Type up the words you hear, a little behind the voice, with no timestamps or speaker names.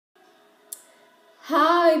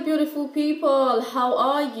Hi, beautiful people. How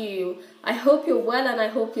are you? I hope you're well and I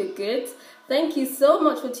hope you're good. Thank you so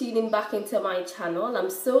much for tuning back into my channel.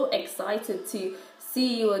 I'm so excited to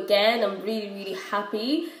see you again. I'm really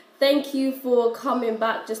happy. Thank you for coming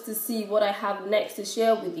back just to see what I have next to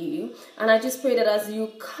share with you. And I just pray that as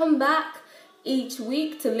you come back each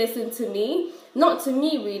week to listen to me, not to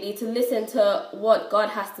me really, to listen to what God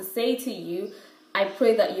has to say to you, I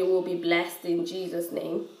pray that you will be blessed in Jesus'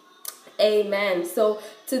 name. Amen. So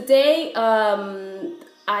today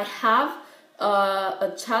I have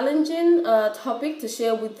a challenging topic to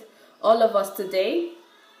share with all of us today.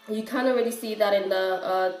 You can already see that in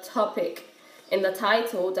the topic, in the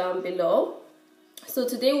title down below. So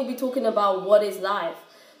today we'll be talking about what is life.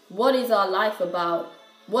 What is our life about?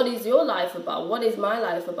 What is your life about? What is my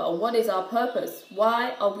life about? What is our purpose?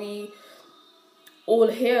 Why are we all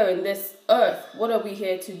here in this earth? What are we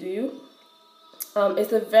here to do?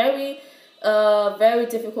 It's a very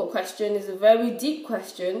difficult question. It's a very deep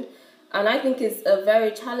question, and I think it's a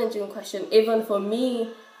very challenging question, even for me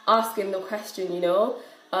asking the question, you know.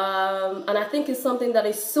 And I think it's something that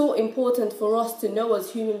is so important for us to know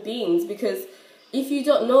as human beings, because if you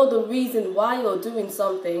don't know the reason why you're doing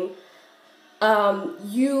something,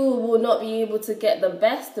 you will not be able to get the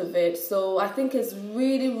best of it. So I think it's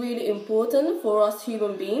really important for us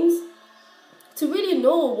human beings to really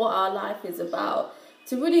know what our life is about,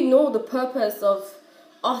 to really know the purpose of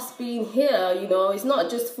us being here. You know, it's not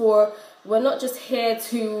just we're not just here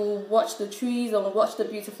to watch the trees and watch the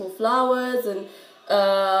beautiful flowers and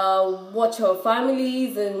watch our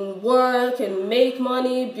families and work and make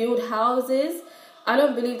money, build houses. I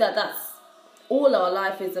don't believe that that's all our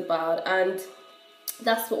life is about, and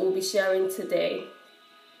that's what we'll be sharing today.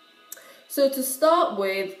 So to start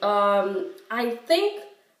with, I think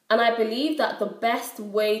and I believe that the best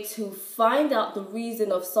way to find out the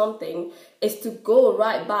reason of something is to go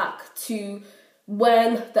right back to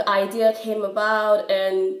when the idea came about,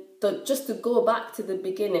 and just to go back to the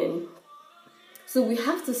beginning. So we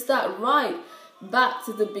have to start right back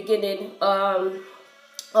to the beginning of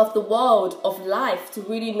the world, of life, to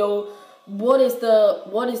really know what is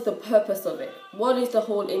the purpose of it, what is the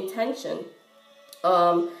whole intention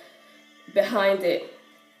behind it.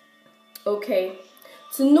 Okay.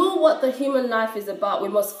 To know what the human life is about, we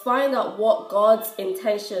must find out what God's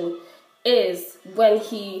intention is when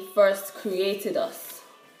He first created us.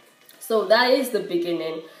 So that is the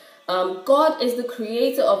beginning. God is the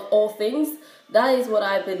creator of all things. That is what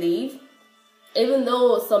I believe. Even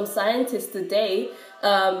though some scientists today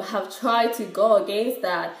have tried to go against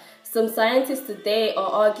that. Some scientists today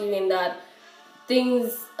are arguing that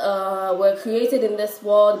things were created in this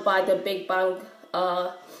world by the Big Bang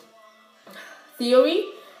theory,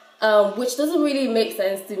 which doesn't really make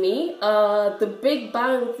sense to me. The Big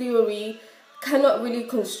Bang theory cannot really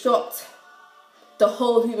construct the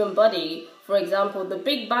whole human body. For example, the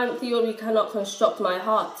Big Bang theory cannot construct my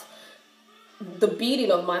heart, the beating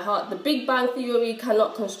of my heart. The Big Bang theory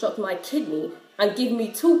cannot construct my kidney and give me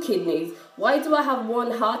 2 kidneys. Why do I have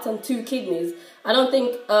 1 heart and 2 kidneys? I don't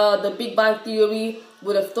think the Big Bang theory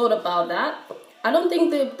would have thought about that. I don't think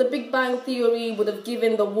the Big Bang theory would have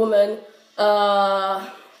given the woman the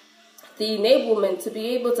enablement to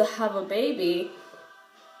be able to have a baby.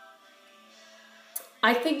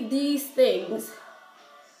 I think these things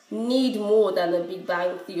need more than a Big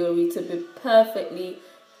Bang theory to be perfectly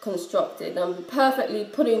constructed and be perfectly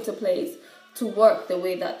put into place to work the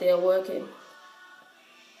way that they are working.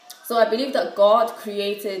 So I believe that God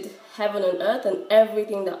created heaven and earth and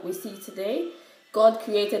everything that we see today. God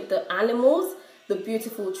created the animals, the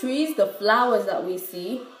beautiful trees, the flowers that we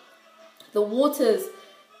see, the waters,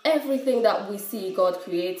 everything that we see, God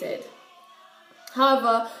created.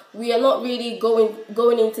 However, we are not really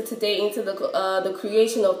going into today into the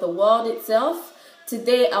creation of the world itself.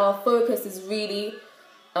 Today, our focus is really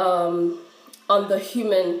on the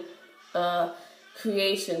human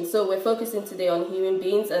creation. So we're focusing today on human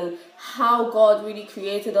beings and how God really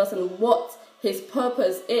created us and what His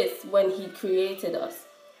purpose is when He created us.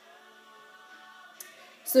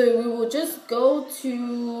 So we will just go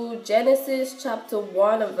to Genesis chapter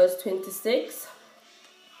 1 and verse 26.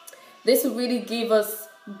 This will really give us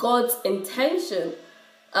God's intention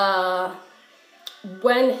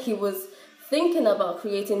when He was thinking about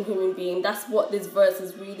creating human being. That's what this verse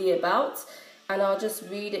is really about. And I'll just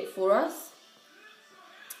read it for us.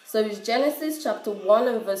 So it's Genesis chapter 1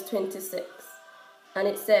 and verse 26. And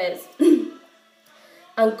it says,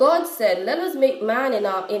 "And God said, let us make man in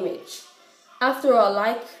our image, after our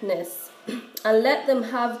likeness, and let them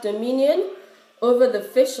have dominion over the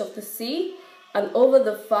fish of the sea, and over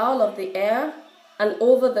the fowl of the air, and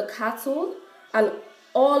over the cattle, and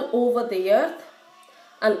all over the earth,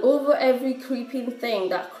 and over every creeping thing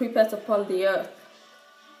that creepeth upon the earth.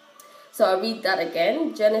 So I'll read that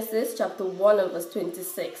again. Genesis chapter 1 and verse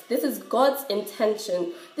 26. This is God's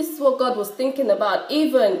intention. This is what God was thinking about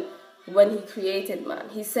even when he created man.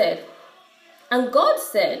 He said, and God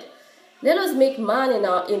said, let us make man in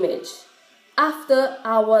our image, after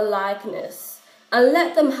our likeness, and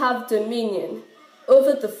let them have dominion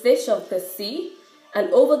over the fish of the sea,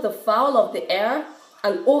 and over the fowl of the air,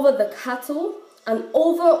 and over the cattle, and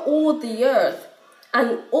over all the earth,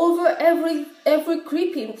 and over every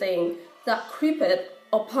creeping thing that creepeth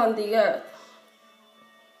upon the earth.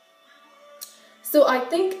 So I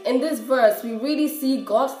think in this verse, we really see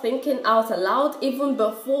God thinking out aloud even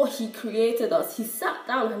before he created us. He sat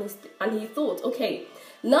down and he thought, okay,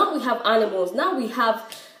 now we have animals, now we have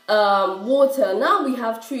water, now we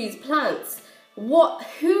have trees, plants.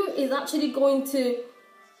 Who is actually going to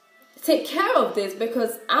take care of this?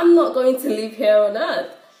 Because I'm not going to live here on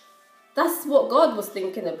earth. That's what God was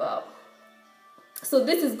thinking about. So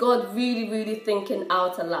this is God really, really thinking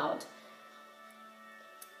out aloud.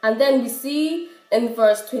 And then we see in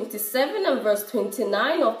verse 27 and verse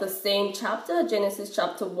 29 of the same chapter, Genesis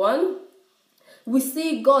chapter 1, we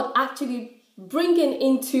see God actually bringing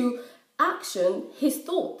into action his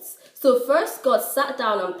thoughts. So first God sat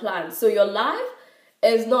down and planned. So your life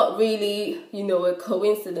is not really, a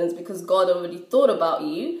coincidence, because God already thought about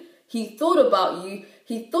you. He thought about you.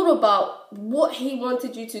 He thought about what he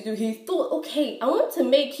wanted you to do. He thought, okay, I want to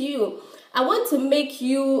make you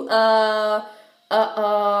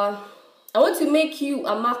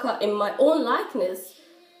a marker in my own likeness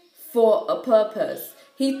for a purpose.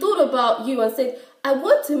 He thought about you and said, I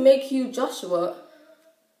want to make you Joshua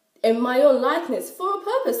in my own likeness for a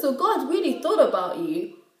purpose. So God really thought about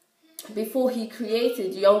you before he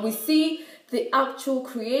created you. And we see the actual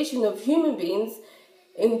creation of human beings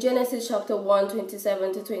in Genesis chapter 1,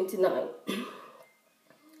 27 to 29.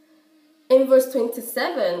 In verse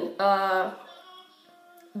 27,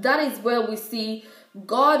 that is where we see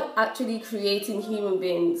God actually creating human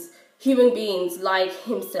beings like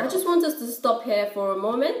himself. I just want us to stop here for a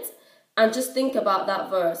moment and just think about that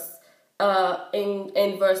verse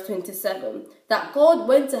in verse 27. That God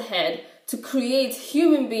went ahead to create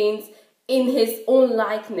human beings in his own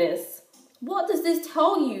likeness. What does this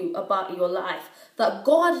tell you about your life? That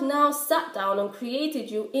God now sat down and created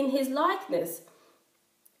you in his likeness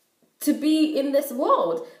to be in this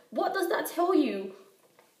world. What does that tell you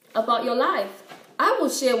about your life? I will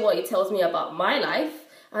share what it tells me about my life,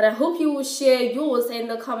 and I hope you will share yours in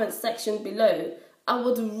the comment section below. I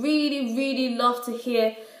would really, really love to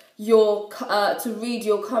hear to read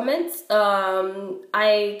your comments.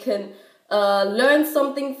 I can learn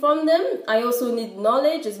something from them. I also need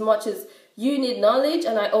knowledge as much as you need knowledge,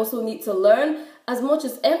 and I also need to learn as much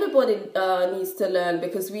as everybody needs to learn,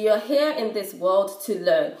 because we are here in this world to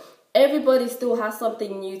learn. Everybody still has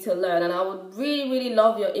something new to learn, and I would really, really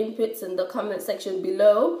love your inputs in the comment section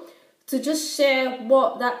below to just share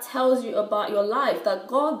what that tells you about your life, that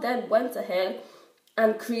God then went ahead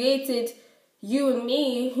and created you and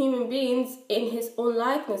me, human beings, in his own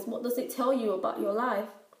likeness. What does it tell you about your life?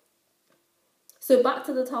 So back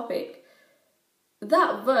to the topic.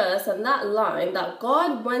 That verse and that line, that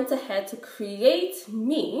God went ahead to create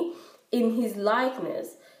me in his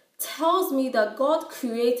likeness, tells me that God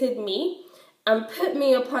created me and put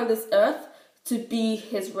me upon this earth to be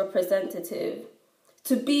his representative,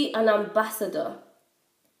 to be an ambassador.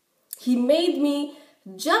 He made me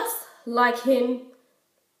just like him.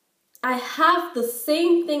 I have the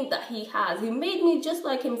same thing that he has. He made me just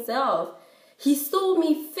like himself. He saw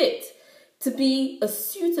me fit to be a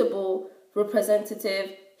suitable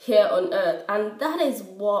representative here on earth. And that is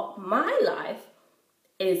what my life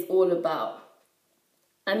is all about.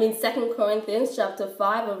 I mean, 2 Corinthians chapter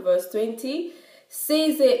 5 and verse 20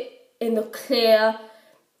 says it in a clear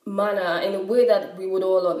manner, in a way that we would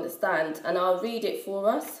all understand. And I'll read it for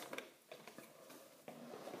us.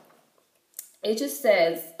 It just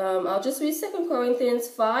says, I'll just read 2 Corinthians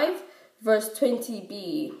 5 verse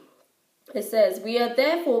 20b. It says, we are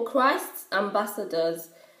therefore Christ's ambassadors,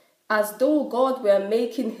 as though God were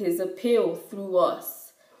making his appeal through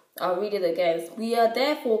us. I'll read it again. We are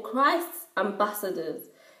therefore Christ's ambassadors,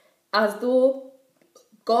 as though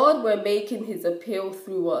God were making his appeal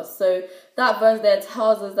through us. So that verse there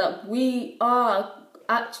tells us that we are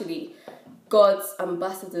actually God's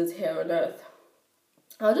ambassadors here on earth.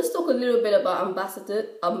 I'll just talk a little bit about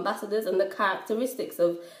ambassadors and the characteristics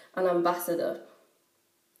of an ambassador.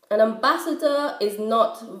 An ambassador is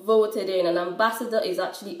not voted in. An ambassador is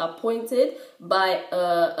actually appointed by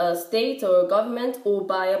a state or a government or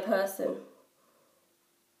by a person.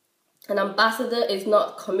 An ambassador is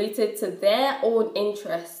not committed to their own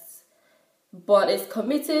interests, but is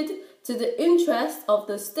committed to the interests of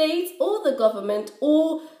the state or the government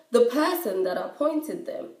or the person that appointed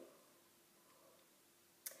them.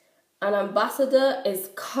 An ambassador is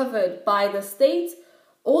covered by the state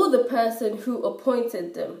or the person who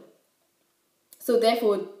appointed them. So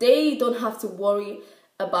therefore, they don't have to worry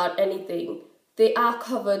about anything. They are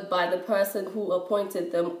covered by the person who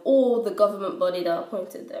appointed them or the government body that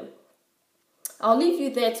appointed them. I'll leave you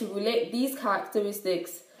there to relate these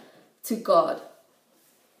characteristics to God,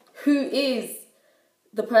 who is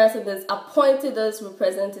the person that's appointed us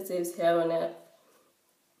representatives here on earth.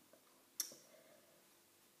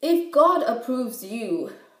 If God approves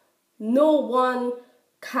you, no one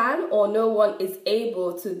can or no one is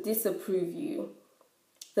able to disapprove you.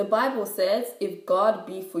 The Bible says, if God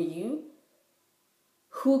be for you,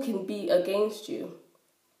 who can be against you?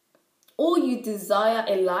 All you desire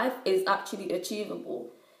in life is actually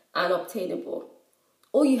achievable and obtainable.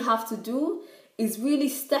 All you have to do is really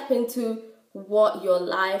step into what your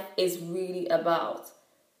life is really about.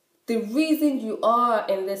 The reason you are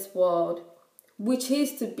in this world, which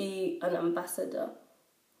is to be an ambassador.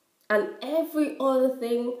 And every other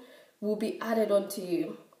thing will be added onto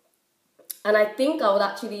you. And I think I would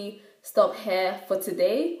actually stop here for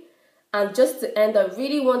today. And just to end, I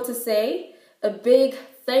really want to say a big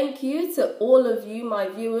thank you to all of you, my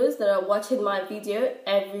viewers, that are watching my video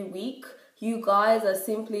every week. You guys are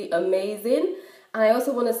simply amazing. And I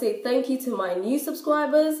also want to say thank you to my new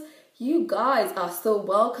subscribers. You guys are so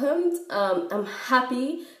welcomed. I'm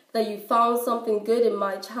happy that you found something good in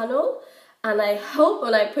my channel. And I hope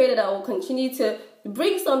and I pray that I will continue to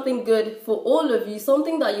bring something good for all of you,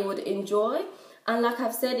 something that you would enjoy. And like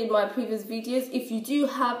I've said in my previous videos, if you do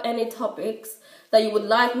have any topics that you would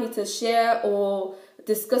like me to share or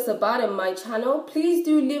discuss about in my channel, please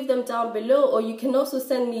do leave them down below, or you can also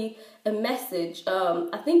send me a message.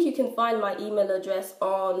 I think you can find my email address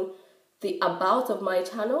on the about of my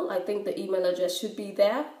channel. I think the email address should be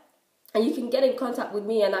there, and you can get in contact with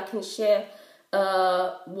me and I can share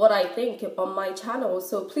what I think on my channel.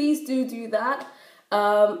 So please do that.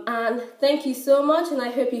 And thank you so much, and I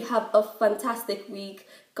hope you have a fantastic week.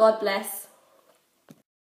 God bless.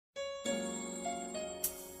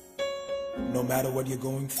 No matter what you're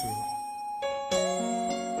going through,